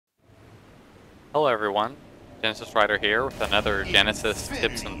Hello everyone, Genesis Rider here with another Genesis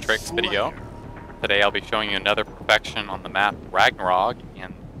tips and tricks video. Today I'll be showing you another perfection on the map Ragnarok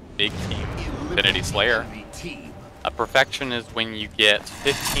in Big Team Infinity Slayer. A perfection is when you get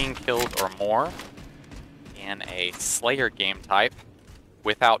 15 kills or more in a Slayer game type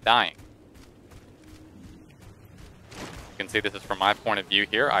without dying. You can see this is from my point of view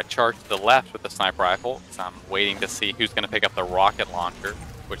here. I charge to the left with the sniper rifle because I'm waiting to see who's going to pick up the rocket launcher,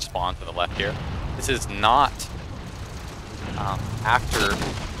 which spawns to the left here. This is not after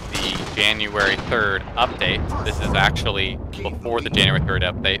the January 3rd update. This is actually before the January 3rd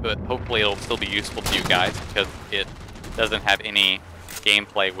update, but hopefully it'll still be useful to you guys because it doesn't have any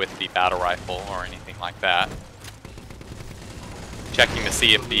gameplay with the battle rifle or anything like that. Checking to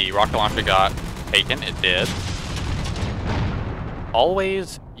see if the rocket launcher got taken, it did.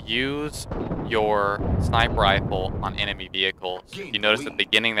 Always use your sniper rifle on enemy vehicles. If you notice at the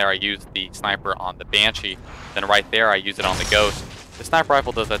beginning there I used the sniper on the Banshee, then right there I use it on the Ghost. The sniper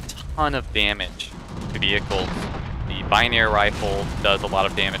rifle does a ton of damage to vehicles. The binary rifle does a lot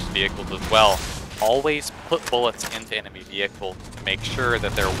of damage to vehicles as well. Always put bullets into enemy vehicles to make sure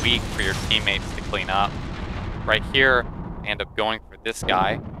that they're weak for your teammates to clean up. Right here, I end up going for this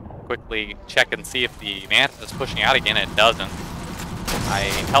guy. Quickly check and see if the Mantis is pushing out again. It doesn't. I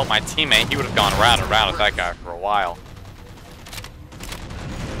helped my teammate. He would have gone round and round with that guy for a while.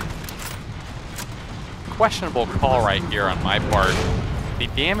 Questionable call right here on my part. The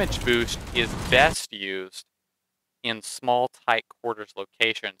damage boost is best used in small, tight quarters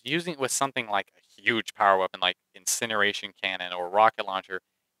locations. Using it with something like a huge power weapon like incineration cannon or rocket launcher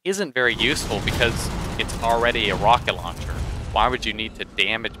isn't very useful because it's already a rocket launcher. Why would you need to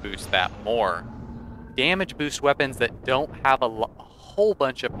damage boost that more? Damage boost weapons that don't have a whole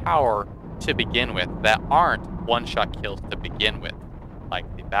bunch of power to begin with, that aren't one-shot kills to begin with, like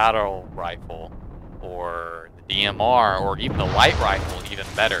the battle rifle or the DMR or even the light rifle, even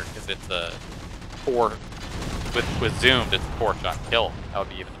better because it's a with zoomed it's a 4-shot kill. That would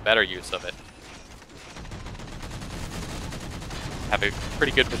be even a better use of it. Have a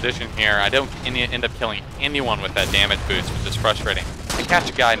pretty good position here. I don't end up killing anyone with that damage boost, which is frustrating. I catch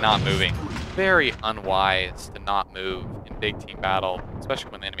a guy not moving. Very unwise to not move in big team battle,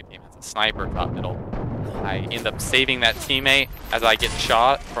 especially when the enemy team has a sniper top middle. I end up saving that teammate as I get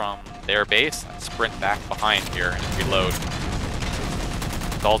shot from their base. I sprint back behind here and reload.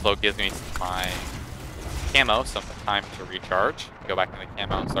 It also gives me my camo some time to recharge. Go back into the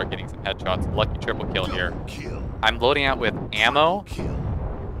camo and start getting some headshots. Lucky triple kill here. I'm loading out with ammo,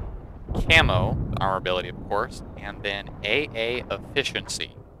 camo, armor ability of course, and then AA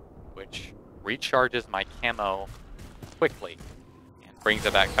efficiency, which recharges my camo quickly and brings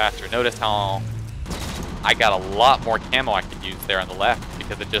it back faster. Notice how I got a lot more camo I could use there on the left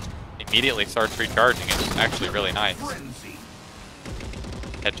because it just immediately starts recharging. It's actually really nice.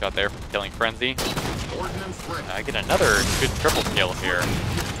 Headshot there for killing Frenzy. I get another good triple kill here.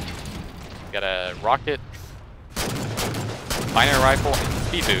 Got a rocket, binary rifle, and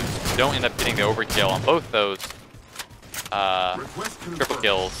speed boost. Don't end up getting the overkill on both those triple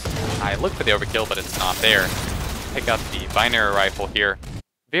kills. I look for the overkill, but it's not there. Pick up the binary rifle here.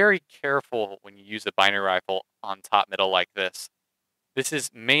 Very careful when you use a binary rifle on top middle like this. This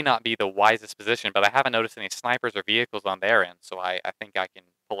may not be the wisest position, but I haven't noticed any snipers or vehicles on their end, so I think I can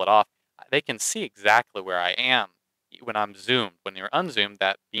pull it off. They can see exactly where I am when I'm zoomed. When you're unzoomed,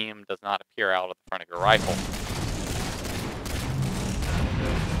 that beam does not appear out of the front of your rifle.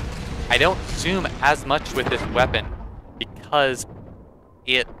 I don't zoom as much with this weapon because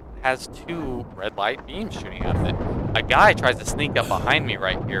it has two red light beams shooting out of it. A guy tries to sneak up behind me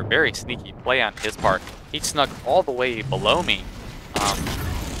right here. Very sneaky play on his part. He snuck all the way below me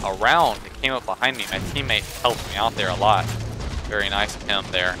around. It came up behind me. My teammate helped me out there a lot. Very nice of him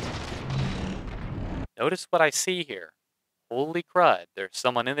there. Notice what I see here. Holy crud, there's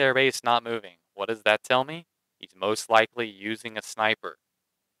someone in their base not moving. What does that tell me? He's most likely using a sniper.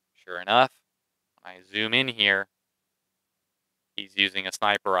 Sure enough, when I zoom in here, he's using a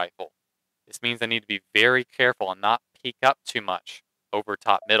sniper rifle. This means I need to be very careful and not peek up too much over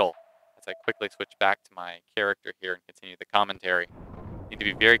top middle as I quickly switch back to my character here and continue the commentary. Need to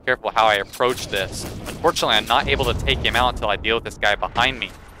be very careful how I approach this. Unfortunately, I'm not able to take him out until I deal with this guy behind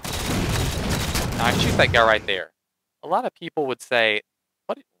me. Now I shoot that guy right there. A lot of people would say,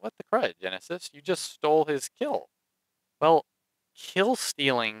 what the crud, Genesis? You just stole his kill. Well, kill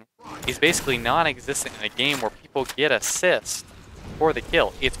stealing is basically non-existent in a game where people get assists for the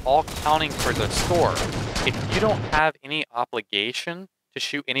kill. It's all counting for the score. If you don't have any obligation to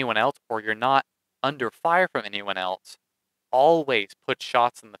shoot anyone else or you're not under fire from anyone else, always put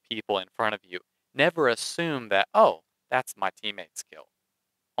shots on the people in front of you. Never assume that, oh, that's my teammate's kill.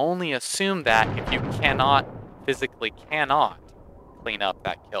 Only assume that if you physically cannot clean up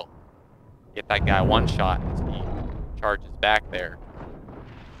that kill. Get that guy one shot as he charges back there.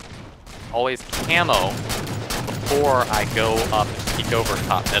 Always camo before I go up and peek over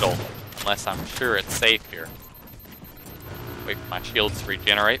top middle, unless I'm sure it's safe here. Wait for my shields to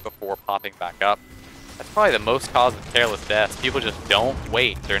regenerate before popping back up. That's probably the most cause of careless deaths. People just don't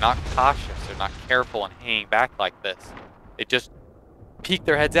wait. They're not cautious. They're not careful and hanging back like this. They just peek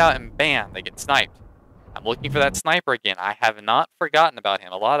their heads out and bam, they get sniped. I'm looking for that sniper again. I have not forgotten about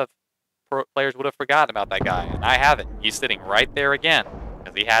him. A lot of pro players would have forgotten about that guy, and I haven't. He's sitting right there again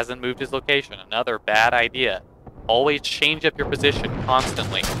because he hasn't moved his location. Another bad idea. Always change up your position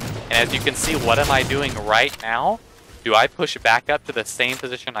constantly. And as you can see, what am I doing right now? Do I push back up to the same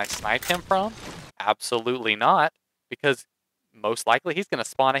position I sniped him from? Absolutely not, because most likely he's going to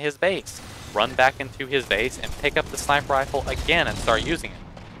spawn at his base, run back into his base, and pick up the sniper rifle again and start using it.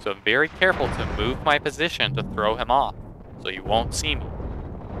 So I'm very careful to move my position to throw him off, so he won't see me.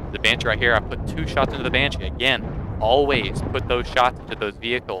 The Banshee right here, I put 2 shots into the Banshee. Again, always put those shots into those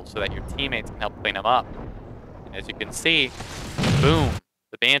vehicles so that your teammates can help clean them up. And as you can see, boom,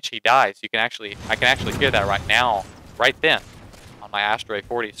 the Banshee dies. I can actually hear that right now, right then, on my Astro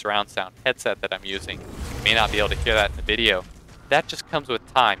A40 surround sound headset that I'm using. You may not be able to hear that in the video. That just comes with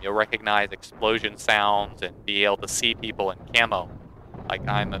time. You'll recognize explosion sounds and be able to see people in camo, like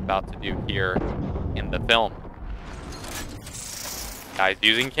I'm about to do here in the film. Guy's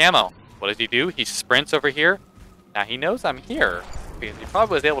using camo. What does he do? He sprints over here. Now he knows I'm here because he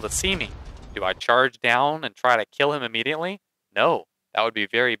probably was able to see me. Do I charge down and try to kill him immediately? No, that would be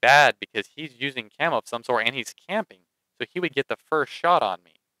very bad because he's using camo of some sort and he's camping. So he would get the first shot on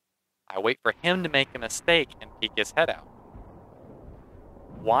me. I wait for him to make a mistake and peek his head out.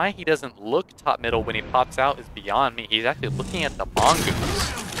 Why he doesn't look top middle when he pops out is beyond me. He's actually looking at the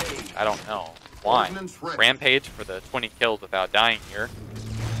mongoose. I don't know why. Rampage for the 20 kills without dying here.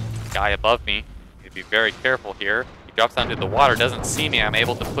 Guy above me. Need to be very careful here. He drops down to the water, doesn't see me. I'm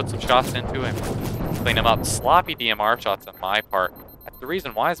able to put some shots into him, clean him up. Sloppy DMR shots on my part. That's the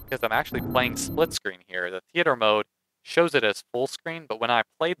reason why is because I'm actually playing split screen here. The theater mode shows it as full screen, but when I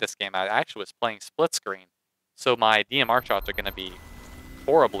played this game, I actually was playing split screen. So my DMR shots are going to be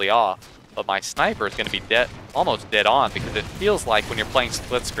horribly off, but my sniper is going to be almost dead on because it feels like when you're playing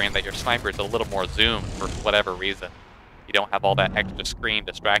split screen that your sniper is a little more zoomed for whatever reason. You don't have all that extra screen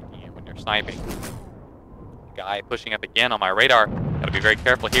distracting you when you're sniping. Guy pushing up again on my radar. Gotta be very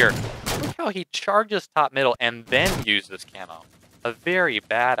careful here. Look how he charges top middle and then uses camo. A very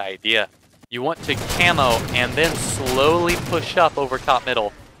bad idea. You want to camo and then slowly push up over top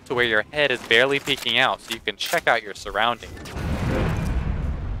middle to where your head is barely peeking out so you can check out your surroundings.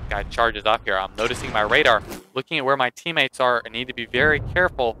 Guy charges off here. I'm noticing my radar, looking at where my teammates are, and need to be very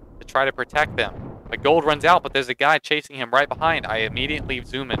careful to try to protect them. My gold runs out, but there's a guy chasing him right behind. I immediately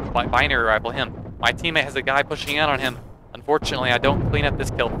zoom and binary rifle him. My teammate has a guy pushing in on him. Unfortunately, I don't clean up this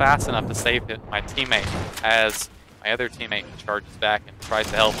kill fast enough to save my teammate, as my other teammate charges back and tries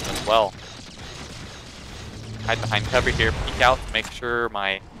to help him as well. Hide behind cover here, peek out to make sure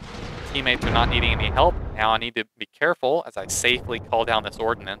my teammates are not needing any help. Now I need to be careful as I safely call down this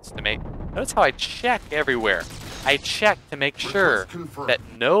ordnance to make... Notice how I check everywhere. I check to make sure that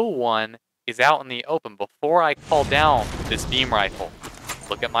no one is out in the open before I call down this beam rifle.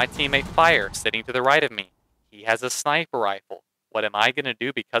 Look at my teammate Fire sitting to the right of me. He has a sniper rifle. What am I going to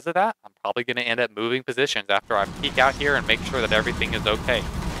do because of that? I'm probably going to end up moving positions after I peek out here and make sure that everything is okay.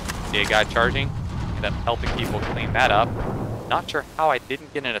 See a guy charging? End up helping people clean that up. Not sure how I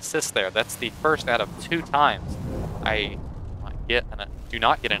didn't get an assist there. That's the first out of 2 times I do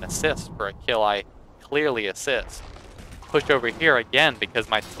not get an assist for a kill I clearly assist. Push over here again because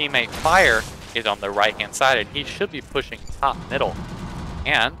my teammate Fire is on the right hand side and he should be pushing top middle.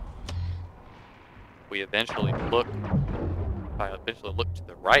 And if I eventually look to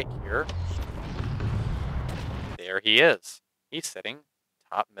the right here, there he is. He's sitting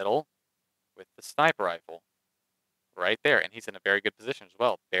top middle with the sniper rifle. Right there, and he's in a very good position as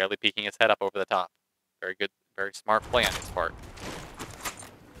well, barely peeking his head up over the top. Very good, very smart play on his part.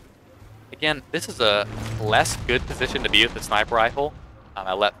 Again, this is a less good position to be with the sniper rifle.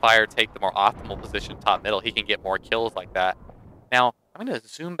 I let Fire take the more optimal position top middle. He can get more kills like that. Now, I'm going to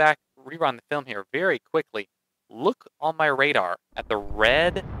zoom back, rerun the film here very quickly. Look on my radar at the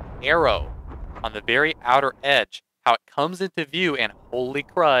red arrow on the very outer edge, how it comes into view, and holy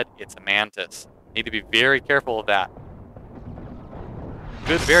crud, it's a mantis. Need to be very careful of that.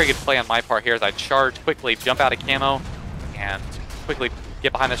 Very good play on my part here as I charge quickly, jump out of camo, and quickly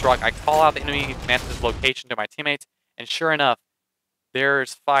get behind this rock. I call out the enemy Mantis' location to my teammates, and sure enough,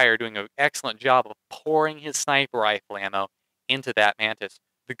 there's Fire doing an excellent job of pouring his sniper rifle ammo into that Mantis.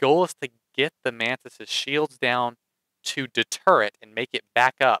 The goal is to get the Mantis' shields down to deter it and make it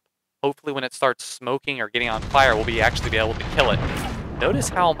back up. Hopefully when it starts smoking or getting on fire, we'll actually be able to kill it. Notice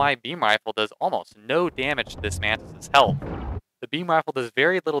how my beam rifle does almost no damage to this Mantis' health. The beam rifle does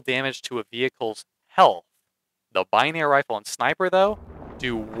very little damage to a vehicle's health. The binary rifle and sniper, though,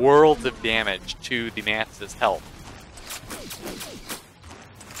 do worlds of damage to the Mantis' health.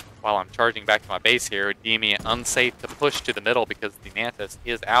 While I'm charging back to my base here, it would deem me unsafe to push to the middle because the Mantis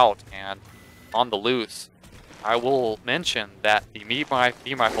is out and on the loose. I will mention that the beam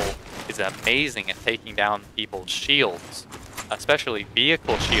rifle is amazing at taking down people's shields, especially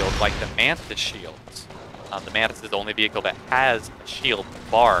vehicle shields like the Mantis shields. The Mantis is the only vehicle that has a shield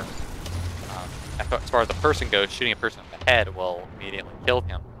bar. As far as a person goes, shooting a person in the head will immediately kill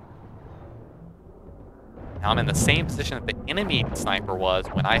him. Now I'm in the same position that the enemy sniper was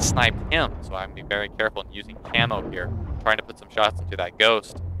when I sniped him, so I'm being very careful in using camo here, trying to put some shots into that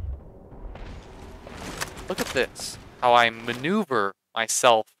ghost. Look at this, how I maneuver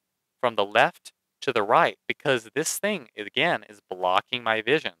myself from the left to the right, because this thing, again, is blocking my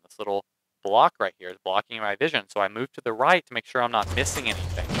vision. This little block right here is blocking my vision, so I move to the right to make sure I'm not missing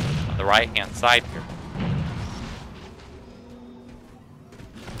anything on the right-hand side here.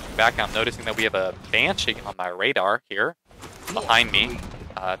 Back, I'm noticing that we have a Banshee on my radar here behind me.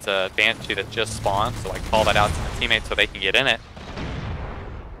 It's a Banshee that just spawned, so I call that out to my teammates so they can get in it.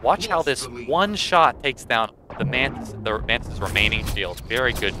 Watch how this one shot takes down the Mantis' remaining shield.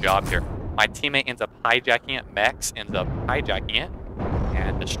 Very good job here. My teammate ends up hijacking it. Mex ends up hijacking it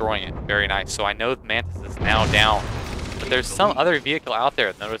and destroying it. Very nice. So I know the Mantis is now down. But there's some other vehicle out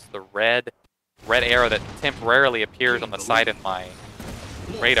there. Notice the red arrow that temporarily appears on the side of my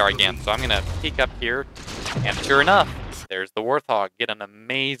radar again. So I'm going to peek up here. And sure enough, there's the Warthog. Get an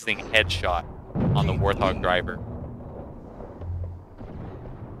amazing headshot on the Warthog driver.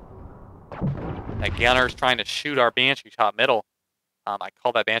 That gunner's trying to shoot our Banshee top middle. I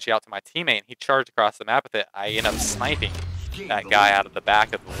called that Banshee out to my teammate, and he charged across the map with it. I end up sniping that guy out of the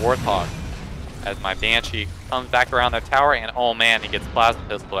back of the Warthog as my Banshee comes back around their tower, and oh man, he gets plasma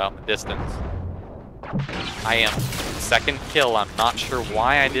pistol out in the distance. I am second kill. I'm not sure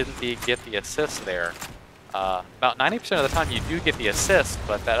why I didn't get the assist there. About 90% of the time you do get the assist,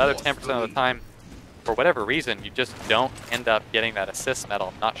 but that other 10% of the time, for whatever reason, you just don't end up getting that assist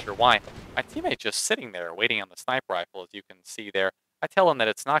medal. I'm not sure why. My teammate's just sitting there waiting on the sniper rifle, as you can see there. I tell him that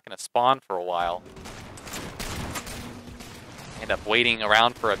it's not going to spawn for a while. End up waiting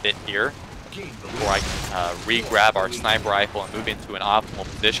around for a bit here before I can re-grab our sniper rifle and move into an optimal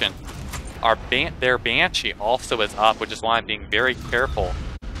position. Their Banshee also is up, which is why I'm being very careful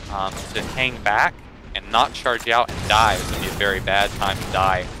to hang back and not charge out and die. This would be a very bad time to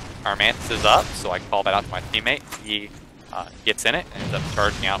die. Our Mantis is up, so I call that out to my teammate. He gets in it and ends up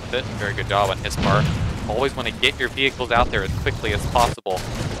charging out with it. Very good job on his part. Always want to get your vehicles out there as quickly as possible.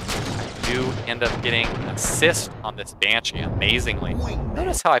 I do end up getting an assist on this Banshee, amazingly.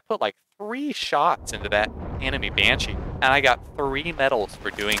 Notice how I put like 3 shots into that enemy Banshee, and I got 3 medals for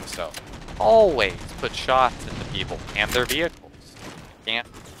doing so. Always put shots into people and their vehicles.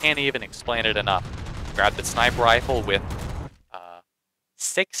 Can't even explain it enough. Grab the sniper rifle with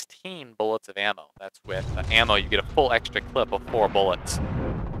 16 bullets of ammo. That's with ammo, you get a full extra clip of 4 bullets.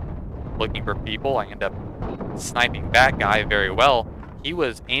 Looking for people, I end up sniping that guy very well. He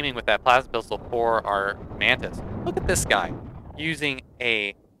was aiming with that plasma pistol for our Mantis. Look at this guy using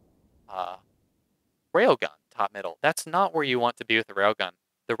a railgun top middle. That's not where you want to be with a railgun.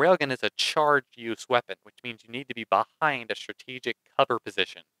 The railgun is a charged use weapon, which means you need to be behind a strategic cover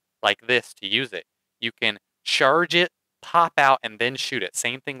position like this to use it. You can charge it, pop out, and then shoot it.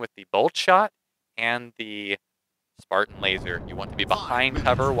 Same thing with the bolt shot and the Spartan laser. You want to be behind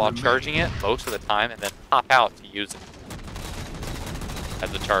cover while charging it most of the time, and then pop out to use it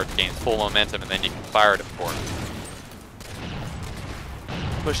as the charge gains full momentum, and then you can fire it, of course.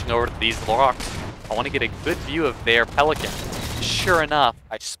 Pushing over to these rocks, I want to get a good view of their Pelican. Sure enough,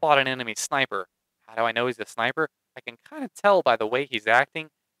 I spot an enemy sniper. How do I know he's a sniper? I can kind of tell by the way he's acting,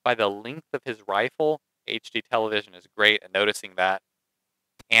 by the length of his rifle. HD television is great at noticing that.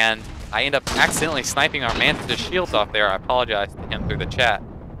 And I end up accidentally sniping our Mantis' shields off there. I apologize to him through the chat.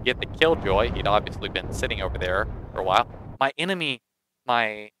 Get the killjoy. He'd obviously been sitting over there for a while. My enemies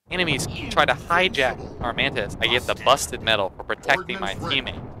try to hijack our Mantis. I get the busted medal for protecting my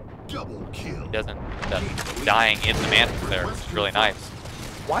teammate. He doesn't end up dying in the Mantis there, which is really nice.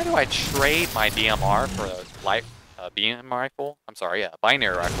 Why do I trade my DMR for a light beam rifle. I'm sorry, yeah,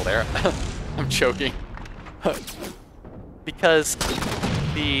 binary rifle there. I'm joking. Because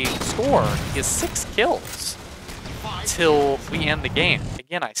the score is 6 kills till we end the game.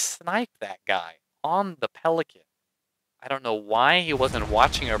 Again, I sniped that guy on the Pelican. I don't know why he wasn't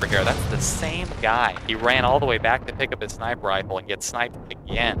watching over here. That's the same guy. He ran all the way back to pick up his sniper rifle and get sniped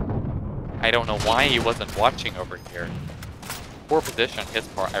again. I don't know why he wasn't watching over here. Poor position on his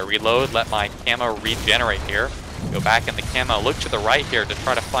part. I reload, let my camo regenerate here. Go back in the camo, look to the right here to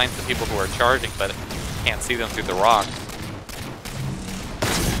try to find some people who are charging, but can't see them through the rock.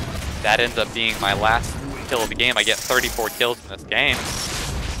 That ends up being my last kill of the game. I get 34 kills in this game.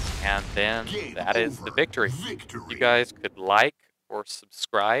 And then that is the victory. If you guys could like or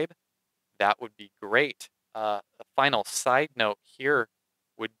subscribe, that would be great. A final side note here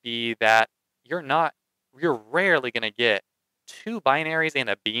would be that you're rarely going to get 2 binaries and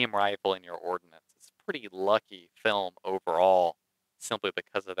a beam rifle in your ordnance. It's a pretty lucky film overall, simply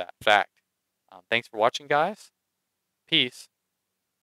because of that fact. Thanks for watching, guys. Peace.